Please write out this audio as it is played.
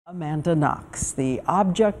Amanda Knox, the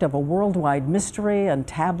object of a worldwide mystery and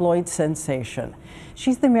tabloid sensation.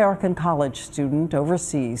 She's the American college student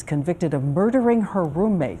overseas convicted of murdering her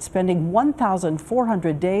roommate, spending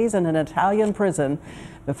 1,400 days in an Italian prison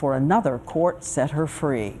before another court set her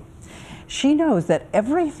free. She knows that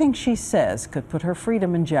everything she says could put her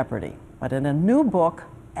freedom in jeopardy, but in a new book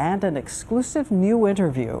and an exclusive new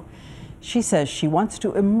interview, she says she wants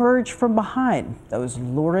to emerge from behind those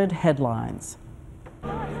lurid headlines.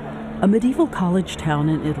 A medieval college town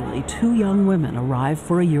in Italy, two young women arrive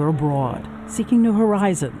for a year abroad, seeking new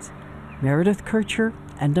horizons, Meredith Kercher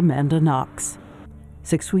and Amanda Knox.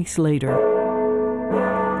 6 weeks later,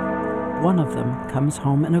 one of them comes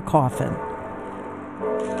home in a coffin.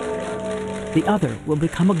 The other will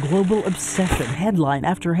become a global obsession, headline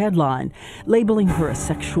after headline, labeling her a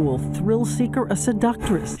sexual thrill seeker, a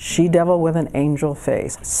seductress. She-devil with an angel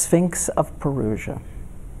face, Sphinx of Perugia.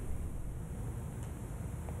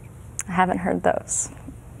 I haven't heard those.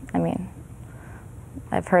 I mean,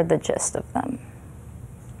 I've heard the gist of them.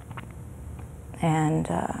 And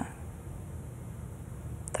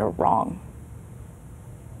they're wrong.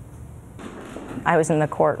 I was in the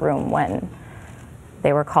courtroom when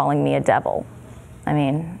they were calling me a devil. I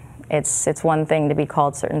mean, it's one thing to be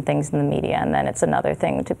called certain things in the media, and then it's another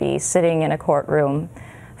thing to be sitting in a courtroom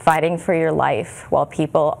fighting for your life while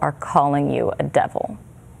people are calling you a devil.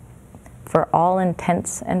 For all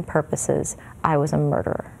intents and purposes, I was a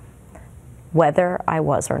murderer, whether I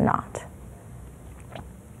was or not.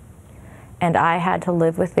 And I had to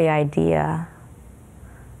live with the idea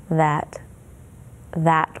that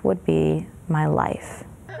that would be my life.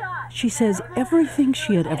 She says everything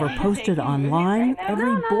she had ever posted online,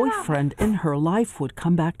 every boyfriend in her life would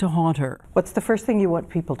come back to haunt her. What's the first thing you want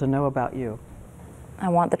people to know about you? I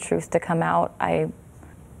want the truth to come out. I'd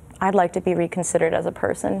like to be reconsidered as a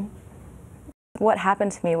person. What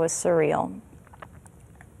happened to me was surreal,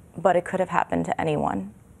 but it could have happened to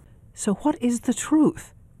anyone. So what is the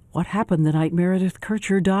truth? What happened the night Meredith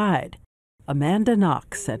Kercher died? Amanda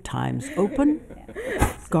Knox, at times open,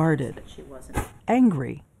 guarded,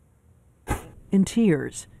 angry, in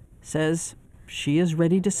tears, says she is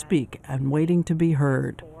ready to speak and waiting to be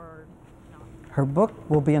heard. Her book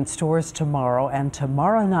will be in stores tomorrow, and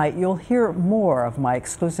tomorrow night you'll hear more of my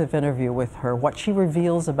exclusive interview with her, what she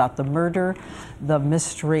reveals about the murder, the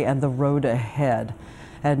mystery, and the road ahead.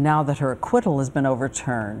 And now that her acquittal has been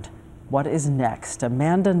overturned, what is next?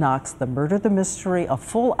 Amanda Knox, The Murder, the Mystery, a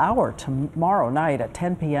full hour tomorrow night at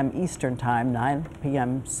 10 p.m. Eastern Time, 9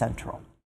 p.m. Central.